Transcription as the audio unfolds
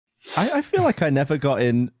I feel like I never got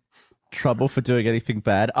in trouble for doing anything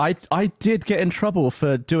bad. I did get in trouble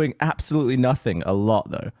for doing absolutely nothing a lot,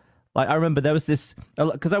 though. Like, I remember there was this,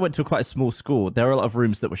 because I went to quite a small school, there were a lot of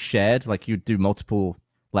rooms that were shared, like you'd do multiple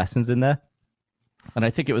lessons in there. And I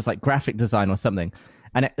think it was like graphic design or something.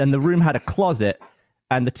 And the room had a closet,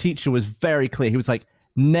 and the teacher was very clear. He was like,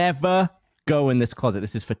 never go in this closet.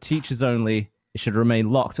 This is for teachers only. It should remain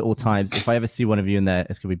locked at all times. If I ever see one of you in there,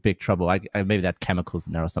 it's going to be big trouble. Maybe they had chemicals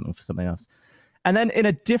in there or something for something else. And then in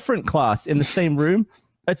a different class in the same room,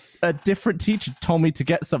 a different teacher told me to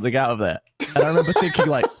get something out of there. And I remember thinking,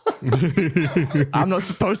 like, I'm not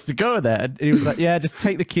supposed to go there. And he was like, yeah, just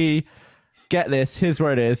take the key, get this, here's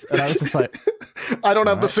where it is. And I was just like, I don't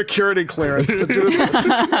have the security clearance to do this.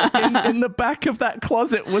 In the back of that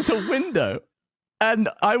closet was a window. And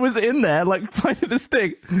I was in there, like, finding this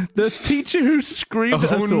thing. The teacher who screamed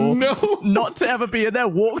at us all not to ever be in there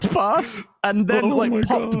walked past and then,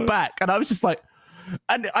 popped back. And I was just like,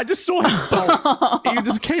 and I just saw him bolt. He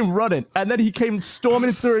just came running. And then he came storming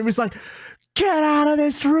into the room. He was like, get out of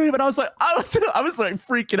this room. And I was like, I was like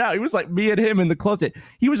freaking out. He was like me and him in the closet.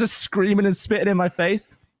 He was just screaming and spitting in my face.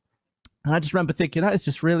 And I just remember thinking, that is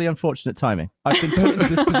just really unfortunate timing. I've been put into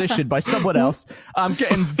this position by someone else. I'm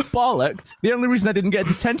getting bollocked. The only reason I didn't get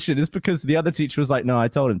detention is because the other teacher was like, no, I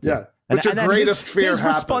told him to. Yeah, but your greatest fear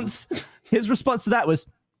happened. His response to that was,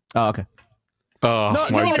 oh, okay. Oh, no,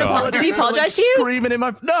 my God. Did he apologize to you? Screaming in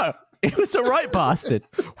my... No, it was a right bastard.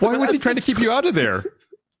 Why was he trying to keep you out of there?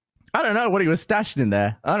 I don't know what he was stashing in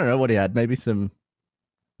there. I don't know what he had. Maybe a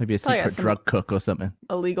secret drug cook or something.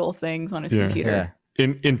 Illegal things on his computer. Yeah.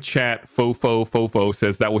 In chat, Fofo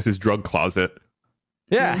says that was his drug closet.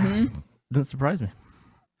 Yeah, doesn't surprise me.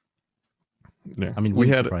 Yeah, I mean,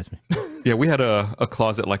 surprise me. Yeah, we had a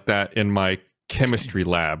closet like that in my chemistry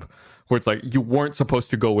lab, where it's like you weren't supposed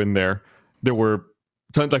to go in there. There were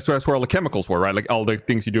tons, like, so that's where all the chemicals were, right? Like all the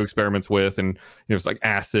things you do experiments with, and it's like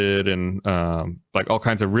acid and like all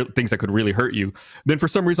kinds of things that could really hurt you. Then for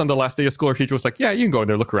some reason, on the last day of school, our teacher was like, "Yeah, you can go in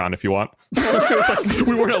there, look around if you want." Like,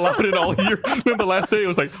 we weren't allowed in all year. Then the last day, it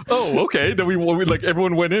was like, "Oh, okay." Then we like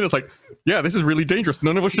everyone went in. It's like, "Yeah, this is really dangerous.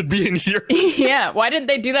 None of us should be in here." Yeah, why didn't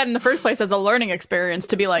they do that in the first place as a learning experience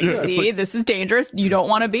to be like, "See, like, this is dangerous. You don't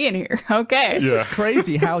want to be in here." Okay. It's just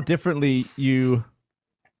crazy how differently you,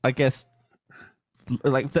 I guess.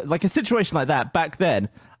 Like a situation like that back then,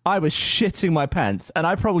 I was shitting my pants, and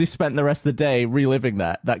I probably spent the rest of the day reliving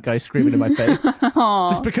that guy screaming in my face.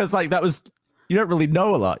 Just because, like, that was, you don't really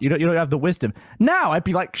know a lot. You don't have the wisdom. Now I'd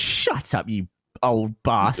be like, shut up, you old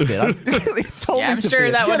bastard. I'm sure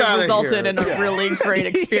that would have resulted in a really great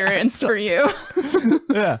experience for you.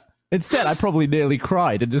 Yeah. Instead, I probably nearly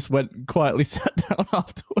cried and just went quietly sat down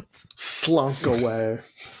afterwards. Slunk away.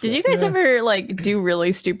 Did you guys ever, like, do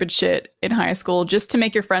really stupid shit in high school just to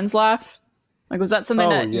make your friends laugh? Like, was that something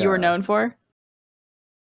that you were known for?